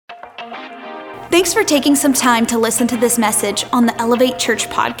Thanks for taking some time to listen to this message on the Elevate Church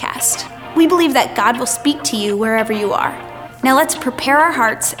podcast. We believe that God will speak to you wherever you are. Now let's prepare our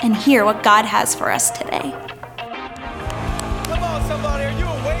hearts and hear what God has for us today. Come on, somebody. Are you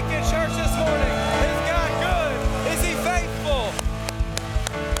awake in church this morning? Is God good? Is He faithful?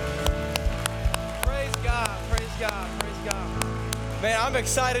 Praise God, praise God, praise God. Man, I'm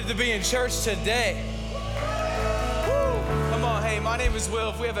excited to be in church today. Woo. Come on, hey, my name is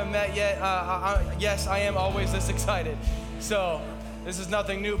Will. If we haven't met yet, yes, I am always this excited. So this is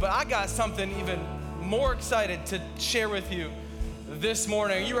nothing new, but I got something even more excited to share with you this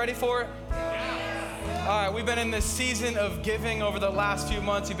morning. Are you ready for it? All right, we've been in this season of giving over the last few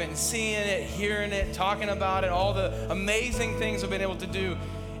months. You've been seeing it, hearing it, talking about it, all the amazing things we've been able to do.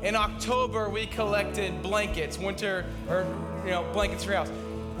 In October, we collected blankets, blankets for your house.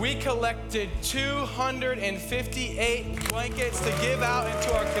 We collected 258 blankets to give out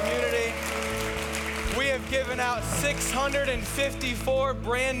into our community. We have given out 654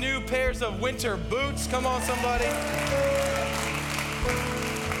 brand new pairs of winter boots. Come on, somebody.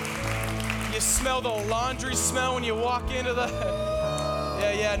 You smell the laundry smell when you walk into the...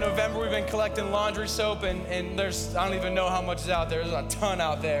 November we've been collecting laundry soap and there's, I don't even know how much is out there. There's a ton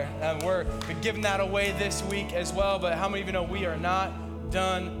out there. And we're giving that away this week as well, but how many of you know we are not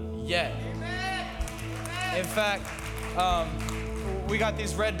done yet? In fact, we got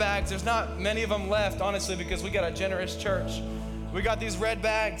these red bags. There's not many of them left, honestly, because we got a generous church. We got these red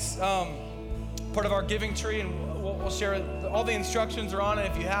bags, part of our giving tree, and we'll share all the instructions are on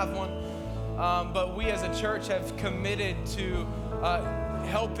it if you have one. But we as a church have committed to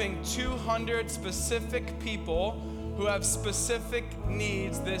helping 200 specific people who have specific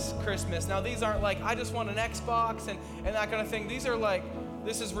needs this Christmas. Now, these aren't like, I just want an Xbox and that kind of thing. These are like,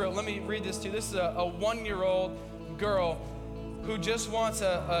 this is real. Let me read this to you. This is a 1-year-old girl who just wants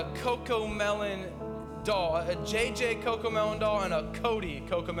a CoComelon doll, a JJ CoComelon doll and a Cody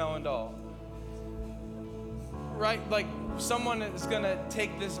CoComelon doll. Right? Like, someone is going to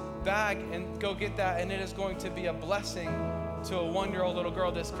take this bag and go get that, and it is going to be a blessing to a 1-year-old little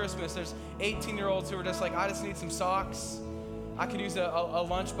girl this Christmas. There's 18-year-olds who are just like, I just need some socks. I could use a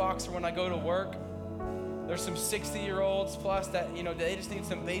lunchbox for when I go to work. There's some 60-year-olds plus that, they just need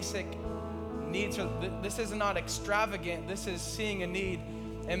some basic needs. This is not extravagant. This is seeing a need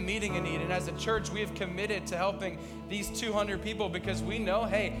and meeting a need. And as a church, we have committed to helping these 200 people because we know,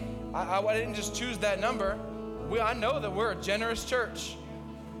 hey, I didn't just choose that number. I know that we're a generous church.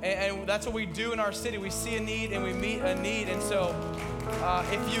 And that's what we do in our city. We see a need and we meet a need. And so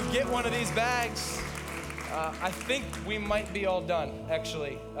if you get one of these bags, I think we might be all done,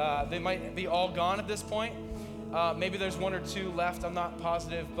 actually. They might be all gone at this point. Maybe there's 1 or 2 left. I'm not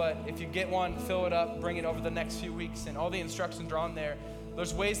positive. But if you get one, fill it up, bring it over the next few weeks. And all the instructions are on there.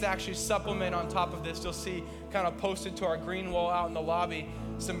 There's ways to actually supplement on top of this. You'll see kind of posted to our green wall out in the lobby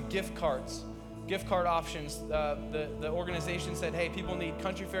some gift cards. Gift card options. The organization said, hey, people need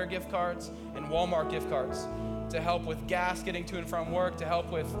Country Fair gift cards and Walmart gift cards to help with gas getting to and from work, to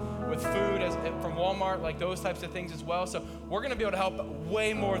help with food from Walmart, like those types of things as well. So we're going to be able to help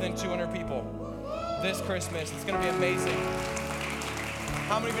way more than 200 people this Christmas. It's going to be amazing.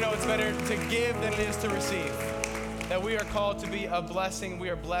 How many of you know it's better to give than it is to receive? That we are called to be a blessing. We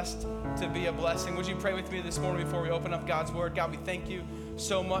are blessed to be a blessing. Would you pray with me this morning before we open up God's word? God, we thank you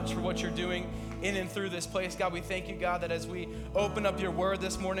so much for what you're doing in and through this place. God, we thank you, God, that as we open up your word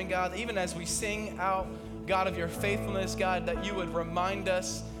this morning, God, even as we sing out, God, of your faithfulness, God, that you would remind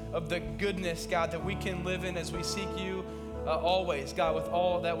us of the goodness, God, that we can live in as we seek you always, God, with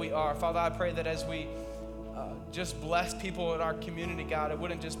all that we are. Father, I pray that as we just bless people in our community, God, it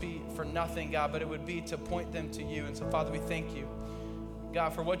wouldn't just be for nothing, God, but it would be to point them to you. And so, Father, we thank you,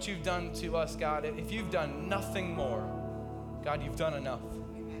 God, for what you've done to us, God. If you've done nothing more, God, you've done enough.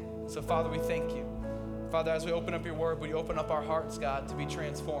 So, Father, we thank you. Father, as we open up your word, would you open up our hearts, God, to be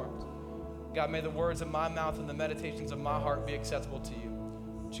transformed? God, may the words of my mouth and the meditations of my heart be acceptable to you.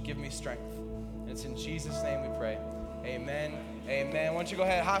 Would you give me strength? And it's in Jesus' name we pray. Amen. Amen. Why don't you go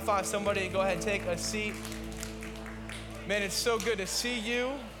ahead, high five somebody and go ahead and take a seat. Man, it's so good to see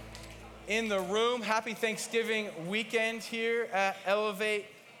you in the room. Happy Thanksgiving weekend here at Elevate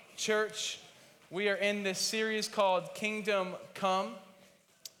Church. We are in this series called Kingdom Come.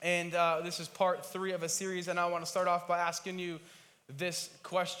 And this is part 3 of a series. And I want to start off by asking you this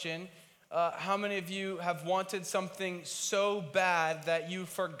question. How many of you have wanted something so bad that you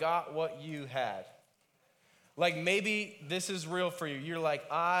forgot what you had? Like maybe this is real for you. You're like,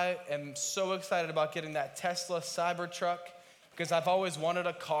 I am so excited about getting that Tesla Cybertruck because I've always wanted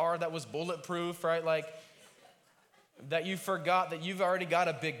a car that was bulletproof, right? Like that you forgot that you've already got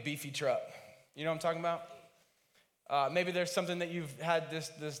a big beefy truck. You know what I'm talking about? Maybe there's something that you've had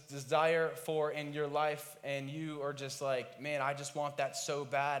this desire for in your life, and you are just like, man, I just want that so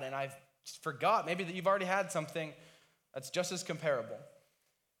bad, and I forgot maybe that you've already had something that's just as comparable.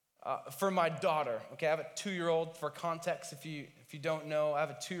 For my daughter, okay, I have a 2-year-old. For context, if you don't know, I have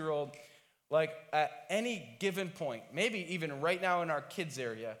a 2-year-old. Like at any given point, maybe even right now in our kids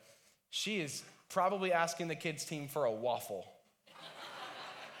area, she is probably asking the kids team for a waffle.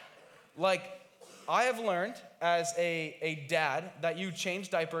 Like, I have learned as a dad that you change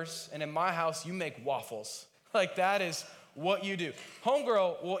diapers, and in my house, you make waffles. Like, that is what you do.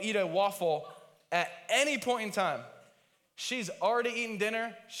 Homegirl will eat a waffle at any point in time. She's already eaten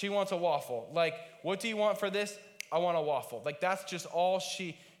dinner. She wants a waffle. Like, what do you want for this? I want a waffle. Like, that's just all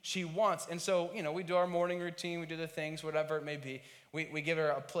she wants. And so, we do our morning routine. We do the things, whatever it may be. We give her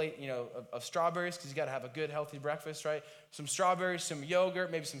a plate, of strawberries, because you got to have a good, healthy breakfast, right? Some strawberries, some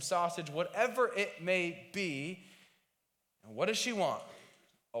yogurt, maybe some sausage, whatever it may be. And what does she want?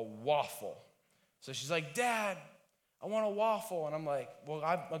 A waffle. So she's like, Dad, I want a waffle. And I'm like, well,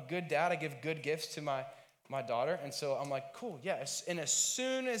 I'm a good dad. I give good gifts to my daughter. And so I'm like, cool, yes. And as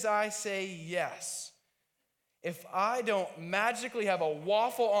soon as I say yes, if I don't magically have a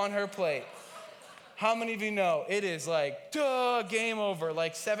waffle on her plate, how many of you know it is like, duh, game over,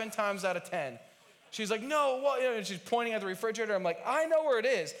 like 7 times out of 10. She's like, no, what? And she's pointing at the refrigerator. I'm like, I know where it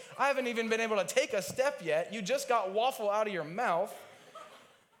is. I haven't even been able to take a step yet. You just got waffle out of your mouth.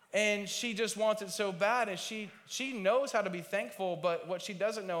 And she just wants it so bad. And she knows how to be thankful, but what she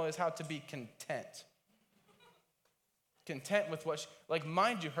doesn't know is how to be content. Content with what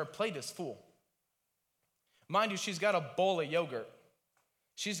mind you, her plate is full. Mind you, she's got a bowl of yogurt.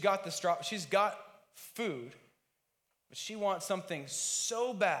 She's got she's got food, but she wants something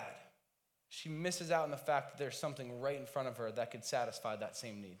so bad, she misses out on the fact that there's something right in front of her that could satisfy that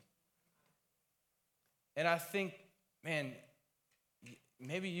same need. And I think, man,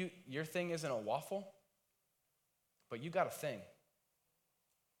 maybe your thing isn't a waffle, but you got a thing.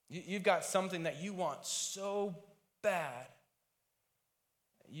 You've got something that you want so bad,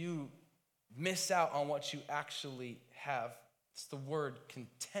 you miss out on what you actually have. It's the word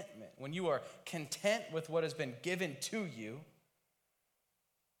contentment. When you are content with what has been given to you,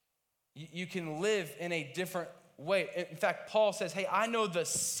 you can live in a different way. In fact, Paul says, hey, I know the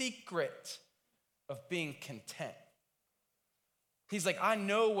secret of being content. He's like, I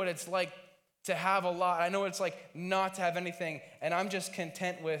know what it's like to have a lot. I know what it's like not to have anything, and I'm just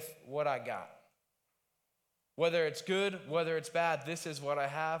content with what I got. Whether it's good, whether it's bad, this is what I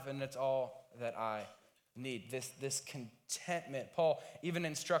have, and it's all that I need. This contentment. Paul even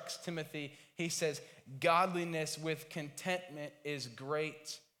instructs Timothy. He says, godliness with contentment is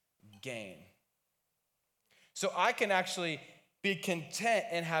great gain. So I can actually be content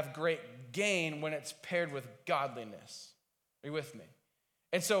and have great gain when it's paired with godliness. Are you with me?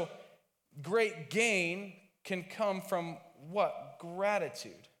 And so great gain can come from what?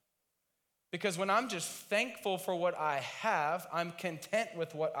 Gratitude. Because when I'm just thankful for what I have, I'm content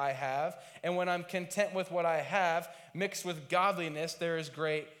with what I have. And when I'm content with what I have, mixed with godliness, there is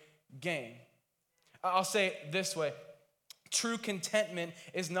great gain. I'll say it this way. True contentment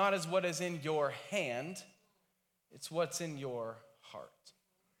is not as what is in your hand, it's what's in your heart.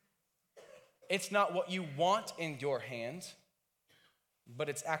 It's not what you want in your hand, but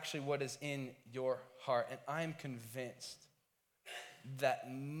it's actually what is in your heart. And I'm convinced that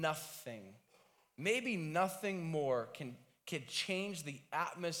nothing, maybe nothing more can change the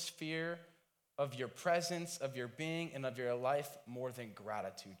atmosphere of your presence, of your being, and of your life more than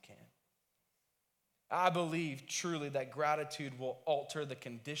gratitude can. I believe truly that gratitude will alter the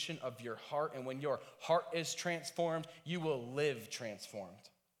condition of your heart, and when your heart is transformed, you will live transformed.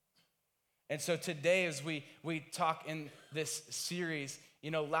 And so today, as we talk in this series,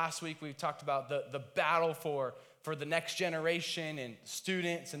 last week we talked about the battle for the next generation and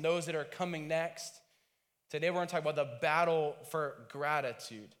students and those that are coming next. Today we're going to talk about the battle for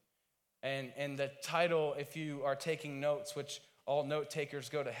gratitude. And the title, if you are taking notes, which all note takers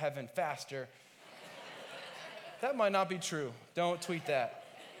go to heaven faster, that might not be true. Don't tweet that.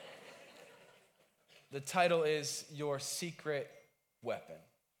 The title is Your Secret Weapon.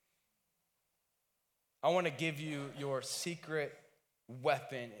 I want to give you your secret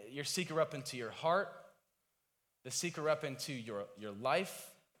weapon to your heart, the secret weapon to your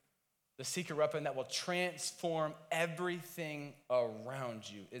life, the secret weapon that will transform everything around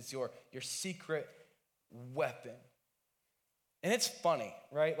you is your secret weapon. And it's funny,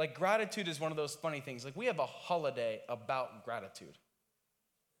 right? Like gratitude is one of those funny things. Like we have a holiday about gratitude.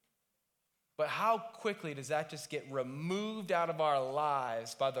 But how quickly does that just get removed out of our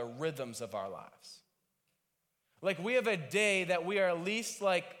lives by the rhythms of our lives? Like we have a day that we are at least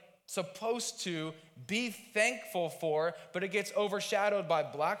like supposed to be thankful for, but it gets overshadowed by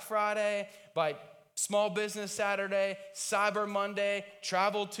Black Friday, by Small Business Saturday, Cyber Monday,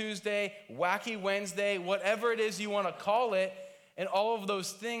 Travel Tuesday, Wacky Wednesday, whatever it is you want to call it. And all of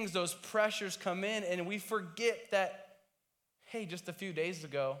those things, those pressures come in, and we forget that, hey, just a few days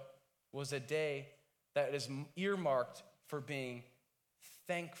ago was a day that is earmarked for being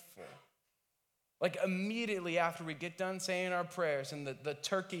thankful. Like immediately after we get done saying our prayers and the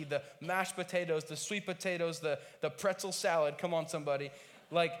turkey, the mashed potatoes, the sweet potatoes, the pretzel salad, come on somebody,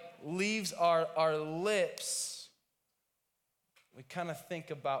 like leaves our lips, we kind of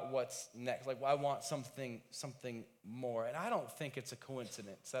think about what's next. Like, well, I want something more. And I don't think it's a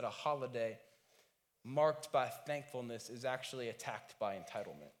coincidence that a holiday marked by thankfulness is actually attacked by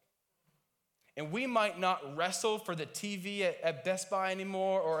entitlement. And we might not wrestle for the TV at Best Buy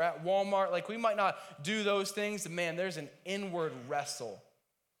anymore or at Walmart. Like we might not do those things. Man, there's an inward wrestle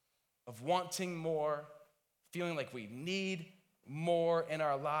of wanting more, feeling like we need more in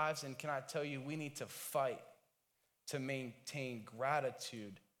our lives. And can I tell you, we need to fight to maintain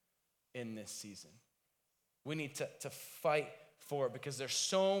gratitude in this season. We need to fight for it because there's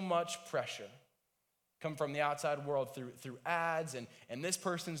so much pressure come from the outside world through ads and this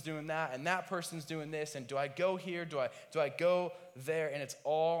person's doing that and that person's doing this and do I go here, do I go there, and it's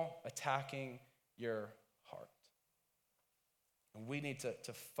all attacking your heart. And we need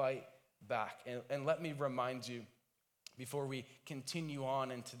to fight back. And let me remind you before we continue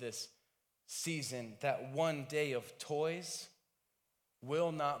on into this season that one day of toys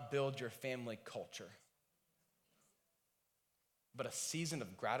will not build your family culture. But a season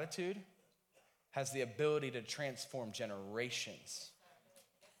of gratitude has the ability to transform generations.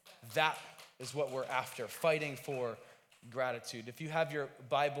 That is what we're after, fighting for gratitude. If you have your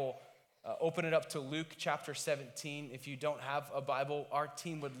Bible, open it up to Luke chapter 17. If you don't have a Bible, our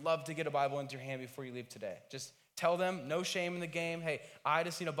team would love to get a Bible into your hand before you leave today. Just tell them, no shame in the game. Hey, I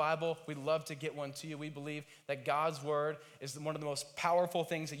just need a Bible. We'd love to get one to you. We believe that God's word is one of the most powerful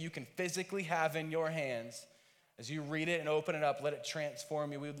things that you can physically have in your hands. As you read it and open it up, let it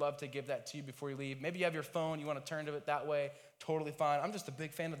transform you. We would love to give that to you before you leave. Maybe you have your phone, you want to turn to it that way, totally fine. I'm just a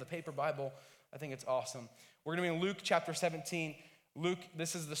big fan of the paper Bible. I think it's awesome. We're going to be in Luke chapter 17. Luke,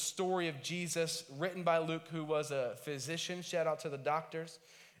 this is the story of Jesus written by Luke, who was a physician, shout out to the doctors,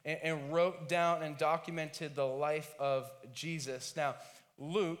 and wrote down and documented the life of Jesus. Now,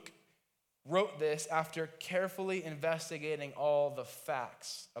 Luke wrote this after carefully investigating all the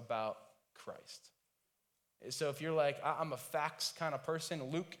facts about Christ. So if you're like, I'm a facts kind of person,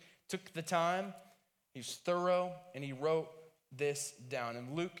 Luke took the time, he's thorough, and he wrote this down.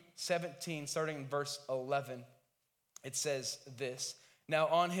 In Luke 17, starting in verse 11, it says this: Now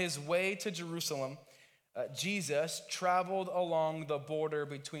on his way to Jerusalem, Jesus traveled along the border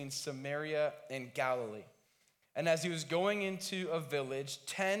between Samaria and Galilee. And as he was going into a village,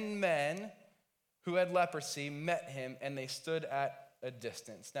 10 men who had leprosy met him, and they stood at a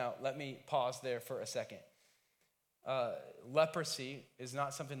distance. Now, let me pause there for a second. Leprosy is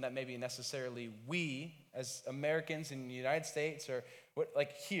not something that maybe necessarily we as Americans in the United States or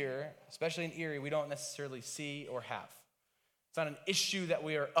like here, especially in Erie, we don't necessarily see or have. It's not an issue that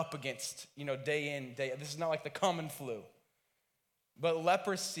we are up against, day in, day out. This is not like the common flu. But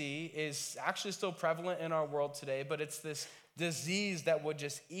leprosy is actually still prevalent in our world today, but it's this disease that would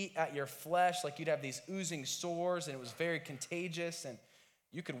just eat at your flesh. Like you'd have these oozing sores, and it was very contagious, and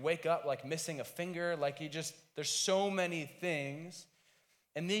you could wake up like missing a finger, there's so many things.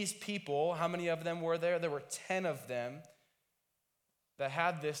 And these people, how many of them were there? There were 10 of them that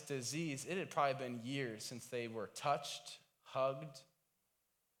had this disease. It had probably been years since they were touched, hugged,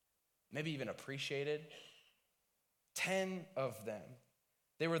 maybe even appreciated. 10 of them.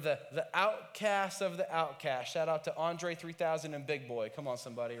 They were the outcasts of the outcasts. Shout out to Andre 3000 and Big Boy. Come on,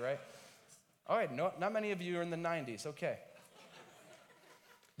 somebody, right? All right, not many of you are in the 90s. Okay.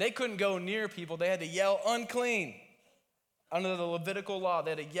 They couldn't go near people. They had to yell unclean. Under the Levitical law,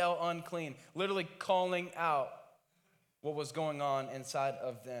 they had to yell unclean, literally calling out what was going on inside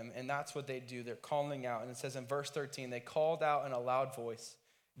of them. And that's what they do. They're calling out. And it says in verse 13, they called out in a loud voice,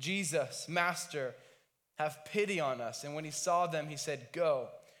 Jesus, Master, have pity on us. And when he saw them, he said, go,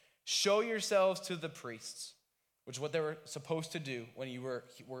 show yourselves to the priests, which is what they were supposed to do when you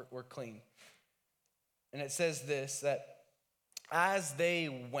were clean. And it says this, that as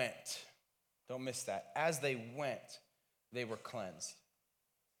they went, don't miss that, as they went, they were cleansed.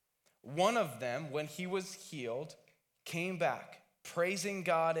 One of them, when he was healed, came back praising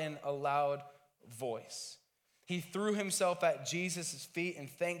God in a loud voice. He threw himself at Jesus' feet and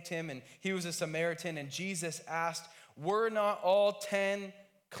thanked him, and he was a Samaritan, and Jesus asked, were not all 10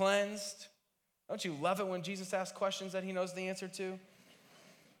 cleansed? Don't you love it when Jesus asks questions that he knows the answer to?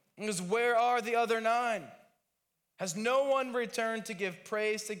 He goes, where are the other 9? Has no one returned to give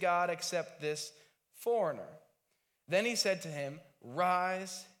praise to God except this foreigner? Then he said to him,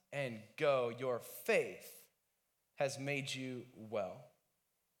 rise and go. Your faith has made you well.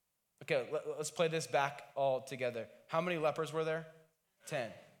 Okay, let's play this back all together. How many lepers were there? 10.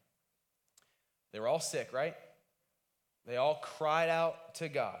 They were all sick, right? They all cried out to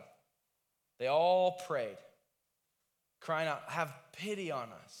God. They all prayed, crying out, have pity on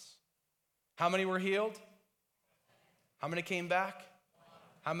us. How many were healed? How many came back?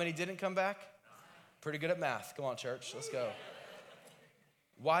 How many didn't come back? Pretty good at math. Come on, church, let's go.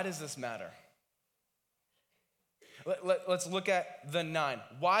 Why does this matter? Let's look at the 9.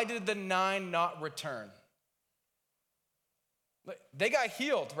 Why did the 9 not return? They got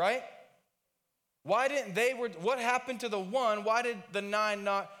healed, right? Why didn't they? What happened to the 1? Why did the 9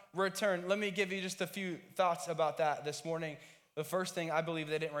 not return? Let me give you just a few thoughts about that this morning. The first thing I believe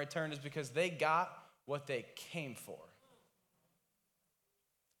they didn't return is because they got what they came for.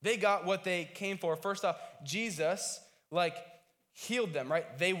 They got what they came for. First off, Jesus, healed them,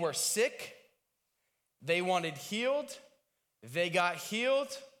 right? They were sick. They wanted healed. They got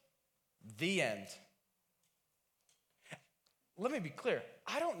healed. The end. Let me be clear.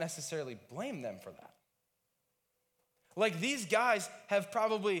 I don't necessarily blame them for that. These guys have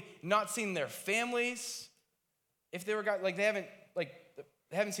probably not seen their families. If they were guys, they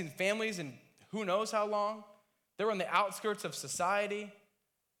haven't seen families in who knows how long. They were on the outskirts of society.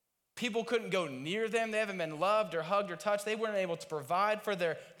 People couldn't go near them. They haven't been loved or hugged or touched. They weren't able to provide for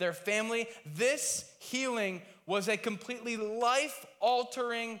their family. This healing was a completely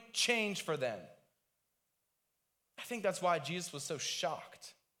life-altering change for them. I think that's why Jesus was so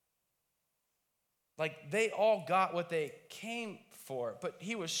shocked. They all got what they came for, but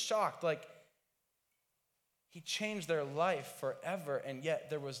he was shocked. He changed their life forever, and yet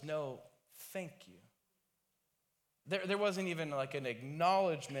there was no thank you. There wasn't even an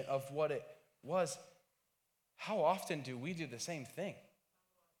acknowledgement of what it was. How often do we do the same thing?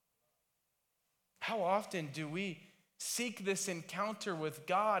 How often do we seek this encounter with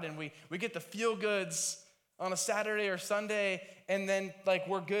God and we get the feel-goods on a Saturday or Sunday, and then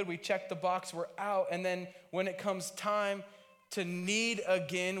we're good, we check the box, we're out, and then when it comes time to need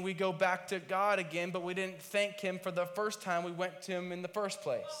again, we go back to God again, but we didn't thank him for the first time we went to him in the first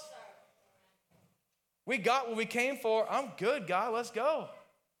place. We got what we came for. I'm good, God, let's go.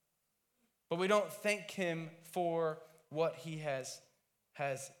 But we don't thank him for what he has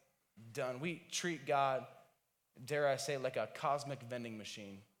done. We treat God, dare I say, like a cosmic vending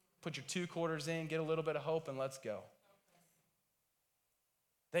machine. Put your 2 quarters in, get a little bit of hope, and let's go.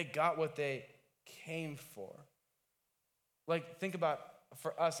 They got what they came for. Think about,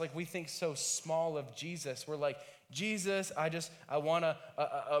 for us, we think so small of Jesus. We're like, Jesus, I want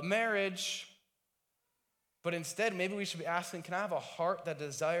a marriage. But instead, maybe we should be asking, can I have a heart that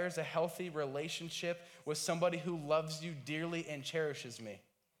desires a healthy relationship with somebody who loves you dearly and cherishes me?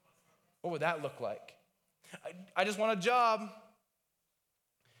 What would that look like? I just want a job.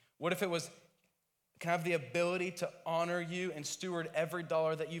 What if it was, can I have the ability to honor you and steward every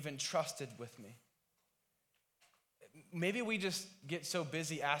dollar that you've entrusted with me? Maybe we just get so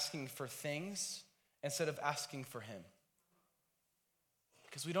busy asking for things instead of asking for him.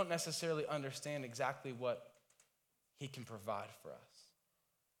 Because we don't necessarily understand exactly what he can provide for us.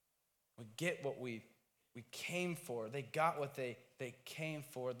 We get what we came for. They got what they came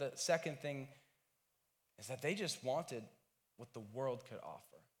for. The second thing is that they just wanted what the world could offer.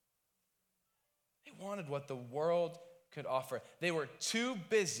 They wanted what the world could offer. They were too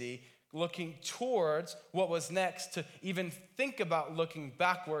busy looking towards what was next to even think about looking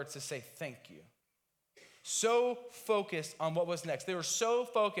backwards to say thank you. So focused on what was next. They were so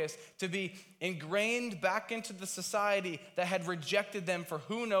focused to be ingrained back into the society that had rejected them for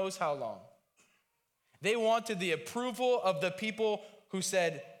who knows how long. They wanted the approval of the people who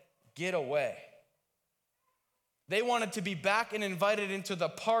said, get away. They wanted to be back and invited into the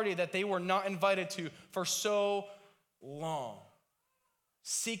party that they were not invited to for so long,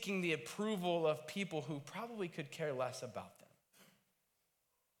 seeking the approval of people who probably could care less about them.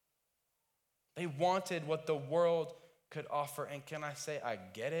 They wanted what the world could offer. And can I say, I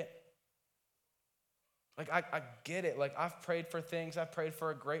get it? I get it. I've prayed for things. I've prayed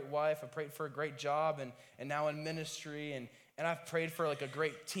for a great wife. I prayed for a great job and now in ministry. And I've prayed for a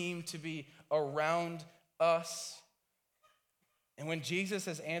great team to be around us. And when Jesus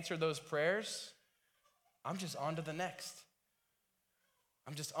has answered those prayers, I'm just on to the next.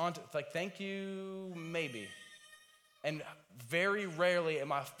 I'm just on to, like, thank you, maybe. And very rarely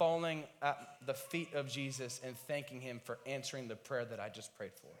am I falling at the feet of Jesus and thanking him for answering the prayer that I just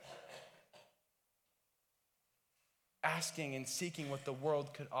prayed for. Asking and seeking what the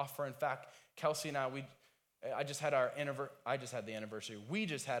world could offer. In fact, Kelsey and I just had the anniversary. We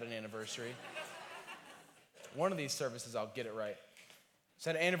just had an anniversary. One of these services, I'll get it right. So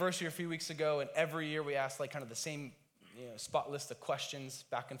had an anniversary a few weeks ago, and every year we ask like kind of the same spot list of questions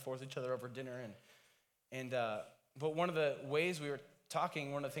back and forth with each other over dinner. But one of the ways we were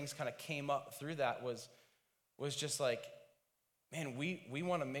talking, one of the things kind of came up through that was just like, man, we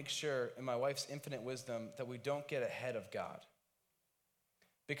want to make sure, in my wife's infinite wisdom, that we don't get ahead of God.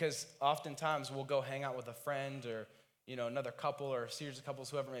 Because oftentimes we'll go hang out with a friend or another couple or a series of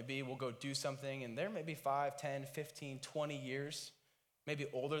couples, whoever it may be. We'll go do something, and they're maybe 5, 10, 15, 20 years, maybe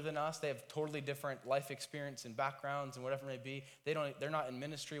older than us. They have totally different life experience and backgrounds and whatever it may be. They're not in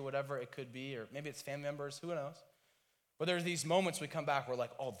ministry, whatever it could be, or maybe it's family members, who knows. But there's these moments we come back, we're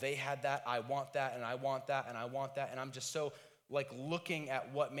like, oh, they had that, I want that, and I want that, and I want that. And I'm just so like looking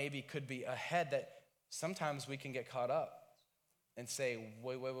at what maybe could be ahead that sometimes we can get caught up and say,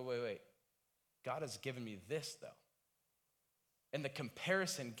 wait. God has given me this though. And the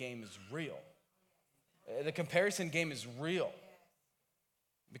comparison game is real. The comparison game is real.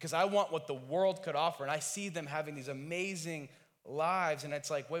 Because I want what the world could offer, and I see them having these amazing lives, and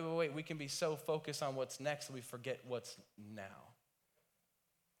it's like, wait, we can be so focused on what's next that we forget what's now.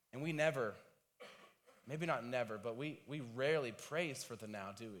 And we never, maybe not never, but we rarely praise for the now,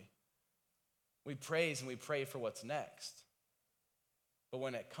 do we? We praise and we pray for what's next. But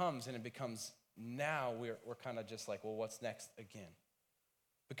when it comes and it becomes now, we're kind of just like, well, what's next again?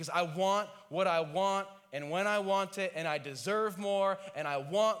 Because I want what I want, and when I want it, and I deserve more, and I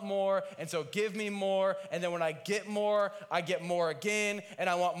want more, and so give me more. And then when I get more again, and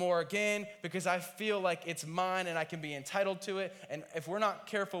I want more again, because I feel like it's mine and I can be entitled to it. And if we're not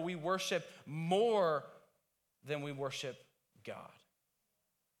careful, we worship more than we worship God.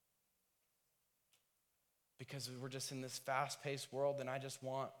 Because we're just in this fast-paced world, and I just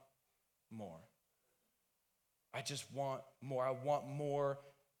want more. I just want more. I want more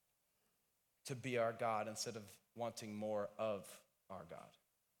to be our God instead of wanting more of our God.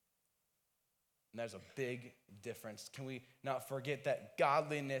 And there's a big difference. Can we not forget that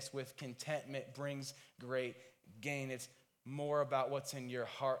godliness with contentment brings great gain? It's more about what's in your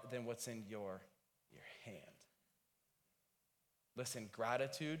heart than what's in your hand. Listen,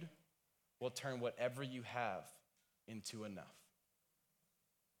 gratitude will turn whatever you have into enough.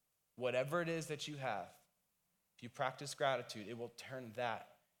 Whatever it is that you have, if you practice gratitude, it will turn that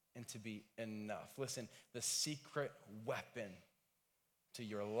into be enough. Listen, the secret weapon to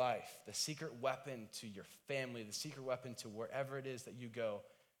your life, the secret weapon to your family, the secret weapon to wherever it is that you go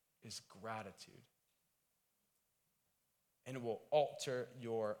is gratitude. And it will alter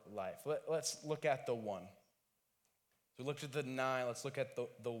your life. Let's look at the one. So we looked at the 9, let's look at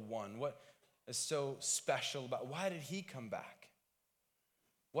the one. What is so special about, why did he come back?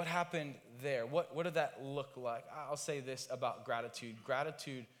 What happened there? What did that look like? I'll say this about gratitude.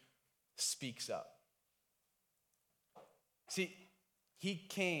 Gratitude speaks up. See, he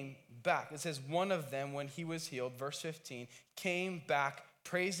came back. It says one of them, when he was healed, verse 15, came back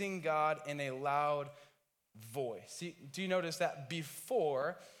praising God in a loud voice. See, do you notice that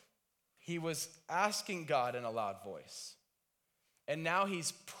before he was asking God in a loud voice, and now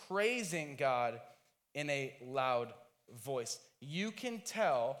he's praising God in a loud voice? You can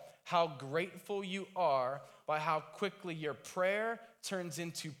tell how grateful you are by how quickly your prayer turns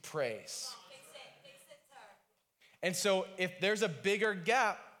into praise. Fix it, sir. And so if there's a bigger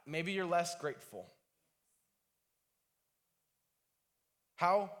gap, maybe you're less grateful.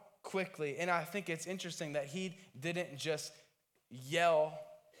 How quickly, and I think it's interesting that he didn't just yell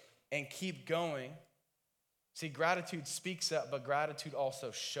and keep going. See, gratitude speaks up, but gratitude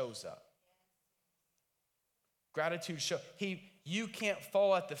also shows up. Gratitude you can't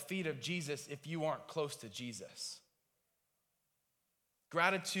fall at the feet of Jesus if you aren't close to Jesus.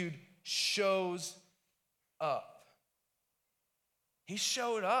 Gratitude shows up. He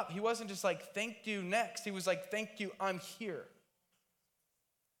showed up. He wasn't just like, thank you, next. He was like, thank you, I'm here.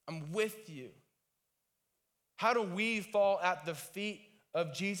 I'm with you. How do we fall at the feet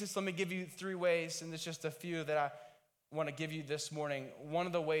of Jesus? Let me give you 3 ways, and there's just a few that I want to give you this morning. One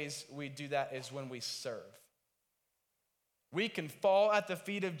of the ways we do that is when we serve. We can fall at the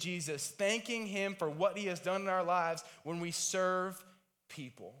feet of Jesus, thanking him for what he has done in our lives when we serve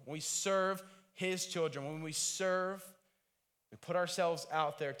people, when we serve his children, when we serve We put ourselves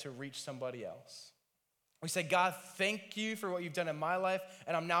out there to reach somebody else. We say, God, thank you for what you've done in my life,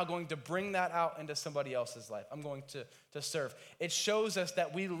 and I'm now going to bring that out into somebody else's life. I'm going to serve. It shows us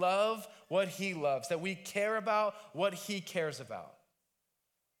that we love what he loves, that we care about what he cares about.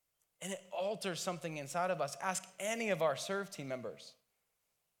 And it alters something inside of us. Ask any of our serve team members.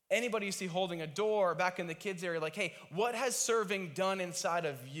 Anybody you see holding a door back in the kids area, like, hey, what has serving done inside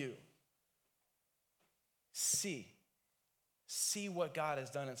of you? See what God has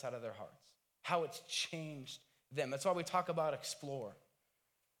done inside of their hearts, how it's changed them. That's why we talk about explore.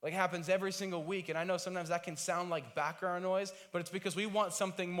 Like it happens every single week, and I know sometimes that can sound like background noise, but it's because we want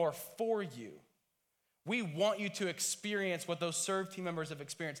something more for you. We want you to experience what those serve team members have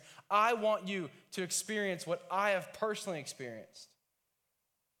experienced. I want you to experience what I have personally experienced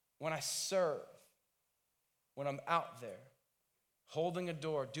when I serve, when I'm out there, holding a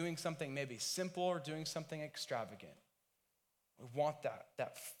door, doing something maybe simple or doing something extravagant. We want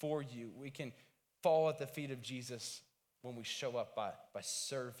that for you. We can fall at the feet of Jesus when we show up by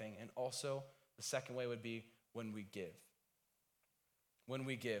serving. And also, the second way would be when we give. When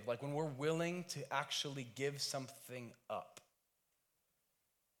we give, like when we're willing to actually give something up.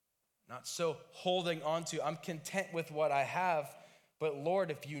 Not so holding on to, I'm content with what I have, but Lord,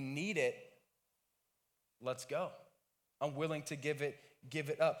 if you need it, let's go. I'm willing to give it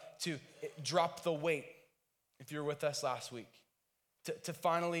up, to drop the weight, if you were with us last week, to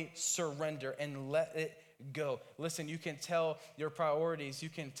finally surrender and let it go. Listen, you can tell your priorities, you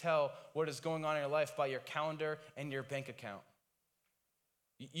can tell what is going on in your life by your calendar and your bank account.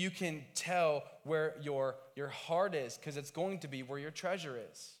 You can tell where your heart is because it's going to be where your treasure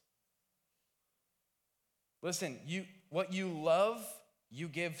is. Listen, what you love, you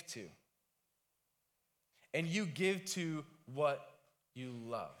give to. And you give to what you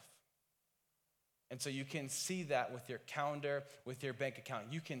love. And so you can see that with your calendar, with your bank account.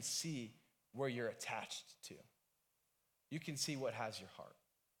 You can see where you're attached to. You can see what has your heart.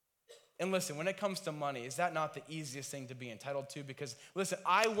 And listen, when it comes to money, is that not the easiest thing to be entitled to? Because listen,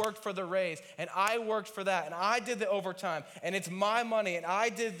 I worked for the raise, and I worked for that, and I did the overtime, and it's my money, and I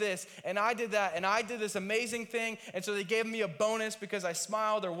did this, and I did that, and I did this amazing thing, and so they gave me a bonus because I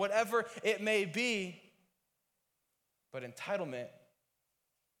smiled or whatever it may be. But entitlement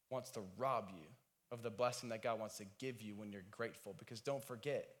wants to rob you of the blessing that God wants to give you when you're grateful. Because don't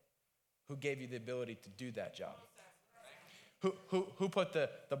forget, who gave you the ability to do that job? Who put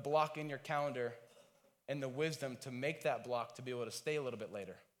the block in your calendar and the wisdom to make that block to be able to stay a little bit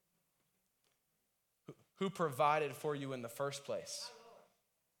later? Who provided for you in the first place?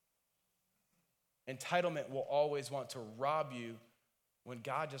 Entitlement will always want to rob you when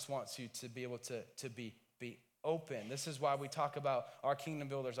God just wants you to be able to be open. This is why we talk about our Kingdom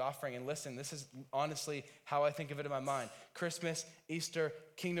Builders offering. And listen, this is honestly how I think of it in my mind. Christmas, Easter,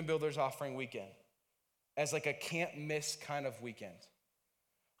 Kingdom Builders offering weekend. As like a can't miss kind of weekend.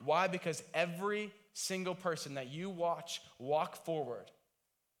 Why? Because every single person that you watch walk forward,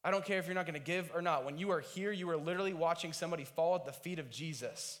 I don't care if you're not going to give or not. When you are here, you are literally watching somebody fall at the feet of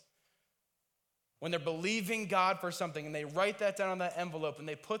Jesus. When they're believing God for something and they write that down on that envelope and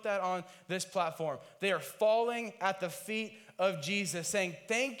they put that on this platform, they are falling at the feet of Jesus saying,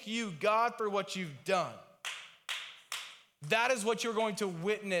 thank you, God, for what you've done. That is what you're going to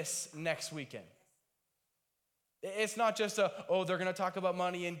witness next weekend. It's not just they're going to talk about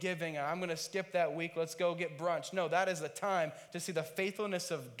money and giving. I'm going to skip that week. Let's go get brunch. No, that is the time to see the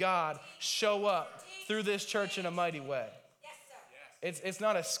faithfulness of God show up through this church in a mighty way. Yes, sir. It's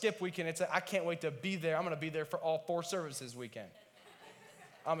not a skip weekend. I can't wait to be there. I'm going to be there for all 4 services weekend.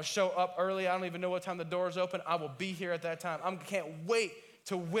 I'm going to show up early. I don't even know what time the doors open. I will be here at that time. I can't wait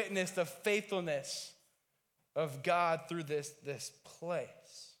to witness the faithfulness of God through this place.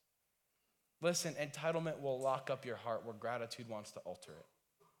 Listen, entitlement will lock up your heart where gratitude wants to alter it.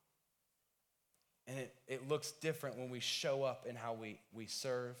 And it looks different when we show up in how we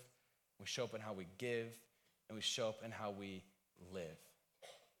serve, we show up in how we give, and we show up in how we live.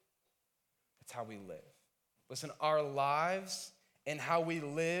 It's how we live. Listen, our lives and how we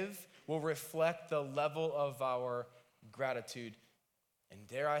live will reflect the level of our gratitude. And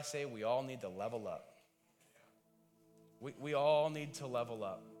dare I say, we all need to level up. We all need to level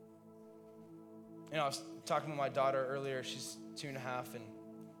up. You know, I was talking with my daughter earlier. She's 2.5, and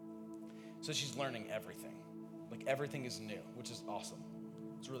so she's learning everything. Like everything is new, which is awesome.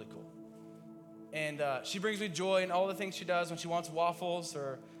 It's really cool. And she brings me joy in all the things she does when she wants waffles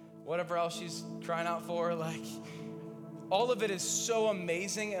or whatever else she's crying out for. Like all of it is so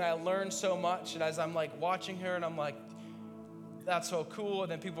amazing, and I learn so much. And as I'm like watching her, and I'm like, that's so cool.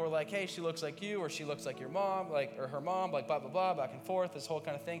 And then people were like, hey, she looks like you, or she looks like your mom, like, or her mom, like blah, blah, blah, back and forth, this whole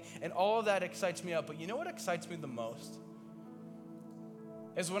kind of thing. And all of that excites me up. But you know what excites me the most?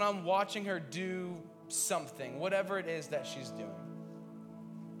 Is when I'm watching her do something, whatever it is that she's doing.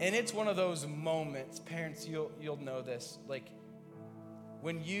 And it's one of those moments, parents, you'll know this, like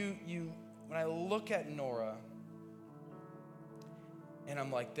when when I look at Nora, and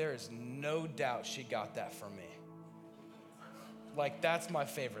I'm like, there is no doubt she got that from me. Like, that's my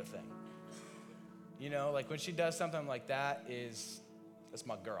favorite thing. You know, like when she does something like that's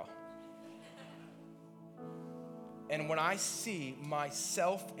my girl. And when I see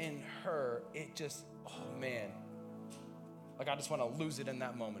myself in her, it just, oh man. Like I just want to lose it in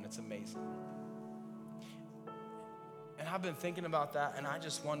that moment. It's amazing. And I've been thinking about that, and I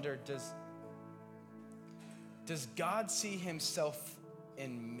just wonder, does God see himself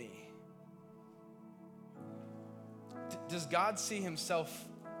in me? Does God see himself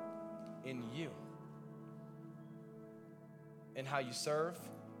in you? In how you serve,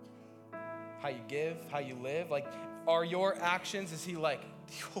 how you give, how you live? Like, are your actions, is he like,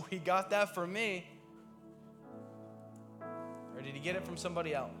 oh, he got that from me? Or did he get it from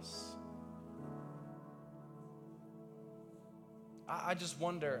somebody else? I just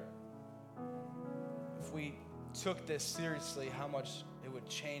wonder if we took this seriously, how much it would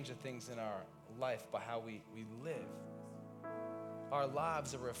change the things in our life by how we live. Our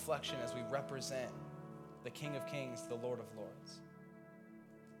lives are a reflection as we represent the King of Kings, the Lord of Lords.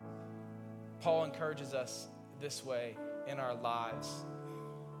 Paul encourages us this way in our lives.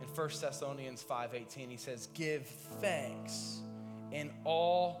 In 1 Thessalonians 5:18, he says, give thanks in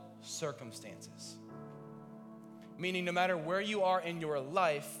all circumstances. Meaning no matter where you are in your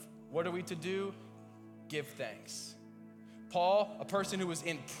life, what are we to do? Give thanks. Paul, a person who was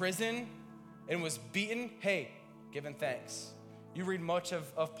in prison and was beaten, hey, giving thanks. You read much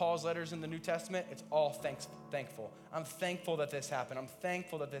of Paul's letters in the New Testament, it's all thankful. I'm thankful that this happened. I'm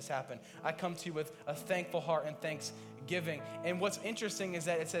thankful that this happened. I come to you with a thankful heart and thanksgiving. And what's interesting is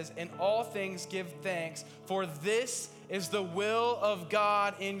that it says, in all things give thanks, for this is the will of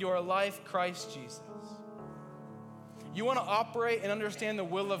God in your life, Christ Jesus. You want to operate and understand the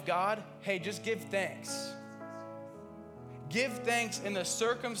will of God? Hey, just give thanks. Give thanks in the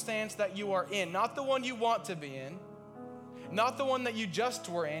circumstance that you are in, not the one you want to be in. Not the one that you just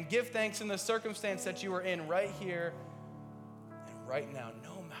were in. Give thanks in the circumstance that you are in right here and right now,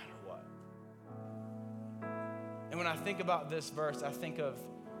 no matter what. And when I think about this verse, I think of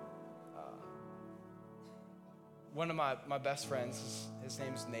one of my best friends. His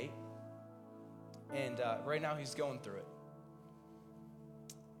name's Nate. And right now he's going through it.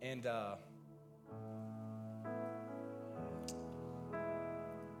 And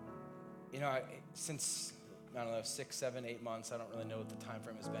since I don't know, 6, 7, 8 months. I don't really know what the time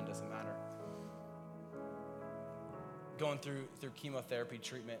frame has been, doesn't matter. Going through chemotherapy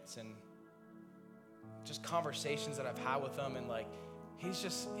treatments and just conversations that I've had with him, and like, he's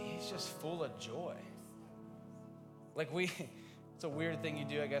just full of joy. Like it's a weird thing you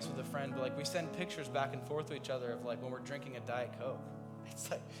do, I guess, with a friend, but like we send pictures back and forth to each other of like when we're drinking a Diet Coke.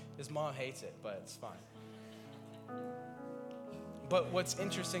 It's like, his mom hates it, but it's fine. But what's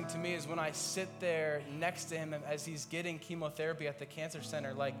interesting to me is when I sit there next to him as he's getting chemotherapy at the cancer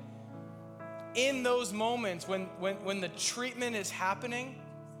center, like in those moments when the treatment is happening,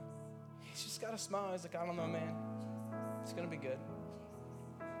 he's just got a smile. He's like, I don't know, man. It's going to be good.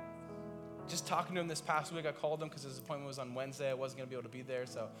 Just talking to him this past week, I called him because his appointment was on Wednesday. I wasn't going to be able to be there,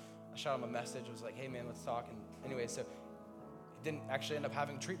 so I shot him a message. I was like, hey, man, let's talk. And anyway, so he didn't actually end up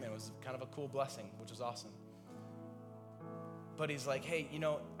having treatment. It was kind of a cool blessing, which was awesome. But he's like, hey,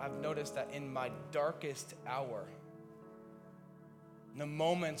 I've noticed that in my darkest hour, in the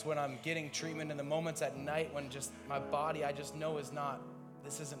moments when I'm getting treatment, in the moments at night when just my body, I just know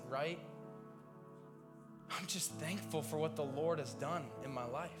this isn't right, I'm just thankful for what the Lord has done in my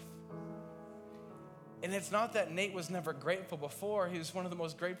life. And it's not that Nate was never grateful before. He was one of the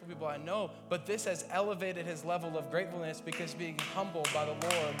most grateful people I know, but this has elevated his level of gratefulness because being humbled by the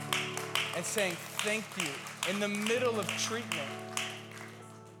Lord and saying thank you in the middle of treatment.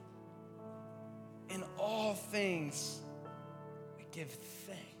 In all things, we give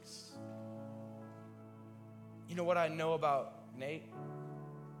thanks. You know what I know about Nate?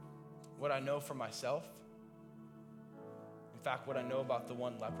 What I know for myself? In fact, what I know about the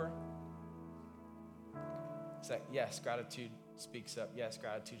one leper? It's that, yes, gratitude speaks up. Yes,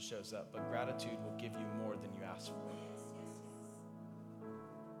 gratitude shows up, but gratitude will give you more than you ask for.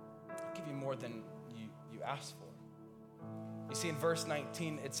 It'll give you more than you asked for. You see, in verse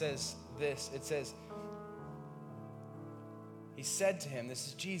 19, it says this. It says, he said to him, this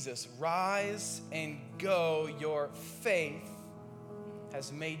is Jesus, rise and go, your faith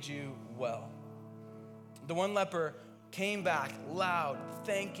has made you well. The one leper came back loud,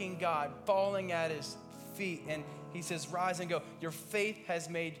 thanking God, falling at his feet, and he says, rise and go, your faith has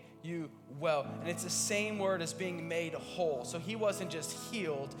made you well. And it's the same word as being made whole. So he wasn't just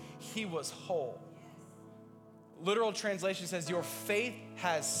healed, he was whole. Literal translation says, your faith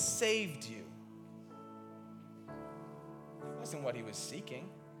has saved you. That wasn't what he was seeking.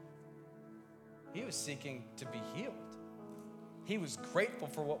 He was seeking to be healed. He was grateful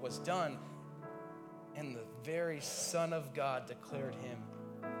for what was done, and the very Son of God declared him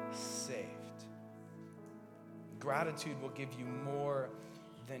saved. Gratitude will give you more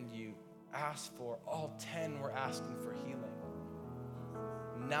than you asked for. All 10 were asking for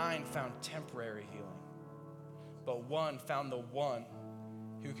healing. 9 found temporary healing. But 1 found the one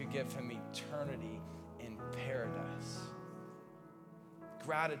who could give him eternity in paradise.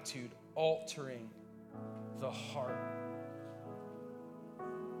 Gratitude altering the heart.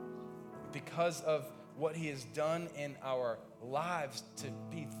 Because of what he has done in our lives, to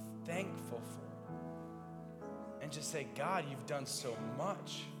be thankful for. And just say, God, you've done so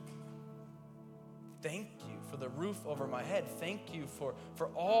much. Thank you for the roof over my head. Thank you for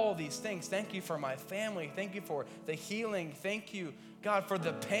all these things. Thank you for my family. Thank you for the healing. Thank you, God, for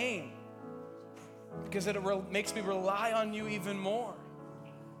the pain. Because it makes me rely on you even more.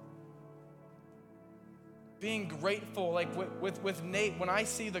 Being grateful, like with Nate, when I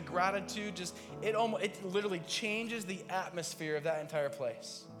see the gratitude, it literally changes the atmosphere of that entire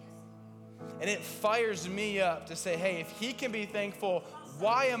place. And it fires me up to say, hey, if he can be thankful,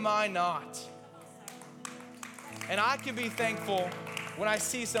 why am I not? And I can be thankful when I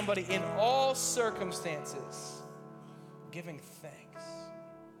see somebody in all circumstances giving thanks,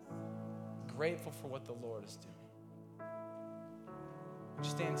 grateful for what the Lord is doing. Would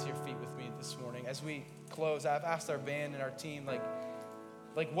you stand to your feet with me this morning? As we close, I've asked our band and our team,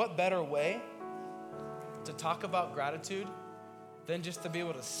 like what better way to talk about gratitude than just to be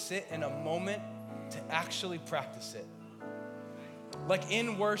able to sit in a moment to actually practice it. Like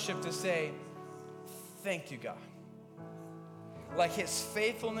in worship to say, thank you, God. Like his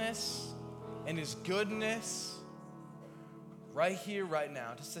faithfulness and his goodness right here, right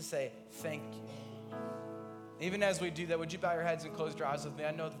now, just to say thank you. Even as we do that, would you bow your heads and close your eyes with me?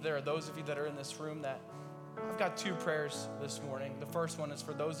 I know that there are those of you that are in this room that I've got 2 prayers this morning. The first one is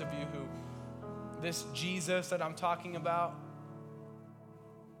for those of you who this Jesus that I'm talking about,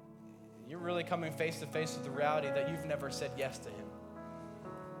 you're really coming face to face with the reality that you've never said yes to him.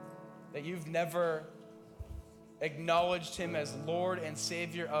 That you've never acknowledged him as Lord and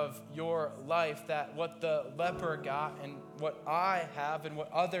Savior of your life, that what the leper got and what I have and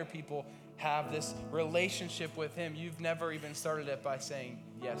what other people have, this relationship with him, you've never even started it by saying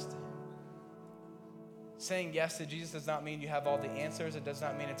yes to him. Saying yes to Jesus does not mean you have all the answers. It does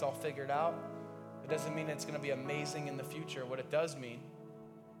not mean it's all figured out. It doesn't mean it's going to be amazing in the future. What it does mean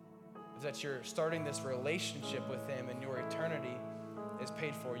is that you're starting this relationship with him, and your eternity is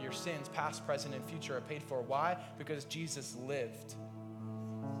paid for. Your sins, past, present, and future, are paid for. Why? Because Jesus lived.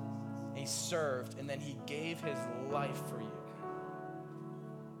 He served, and then he gave his life for you.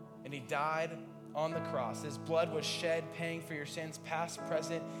 And he died on the cross. His blood was shed, paying for your sins, past,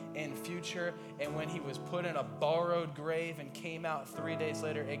 present, and future. And when he was put in a borrowed grave and came out 3 days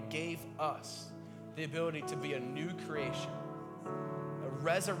later, it gave us the ability to be a new creation, a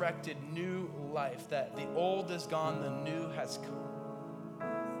resurrected new life, that the old is gone, the new has come.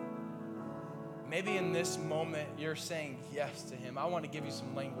 Maybe in this moment you're saying yes to him. I want to give you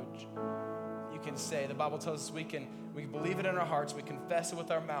some language you can say. The Bible tells us we believe it in our hearts, we confess it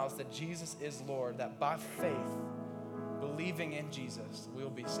with our mouths that Jesus is Lord, that by faith, believing in Jesus, we will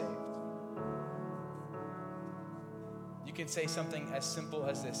be saved. You can say something as simple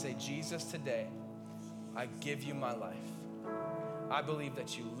as this. Say, Jesus, today, I give you my life. I believe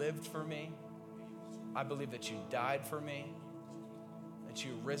that you lived for me. I believe that you died for me, that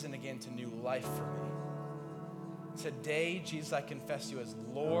you've risen again to new life for me. Today, Jesus, I confess you as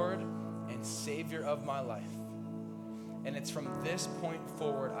Lord and Savior of my life. And it's from this point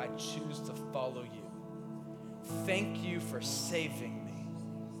forward, I choose to follow you. Thank you for saving me.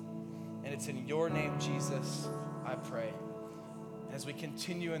 And it's in your name, Jesus, I pray. As we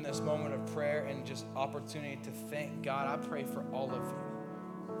continue in this moment of prayer and just opportunity to thank God, I pray for all of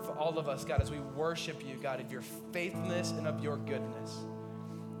you, for all of us, God, as we worship you, God, of your faithfulness and of your goodness.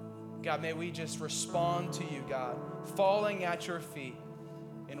 God, may we just respond to you, God, falling at your feet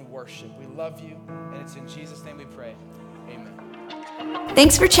in worship. We love you, and it's in Jesus' name we pray. Amen.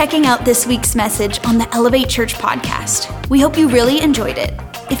 Thanks for checking out this week's message on the Elevate Church podcast. We hope you really enjoyed it.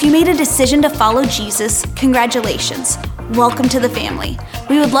 If you made a decision to follow Jesus, congratulations. Welcome to the family.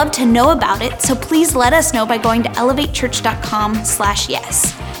 We would love to know about it, so please let us know by going to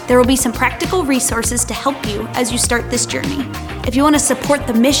elevatechurch.com/yes. There will be some practical resources to help you as you start this journey. If you want to support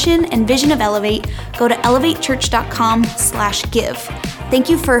the mission and vision of Elevate, go to elevatechurch.com/give. Thank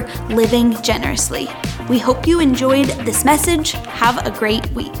you for living generously. We hope you enjoyed this message. Have a great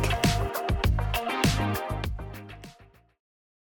week.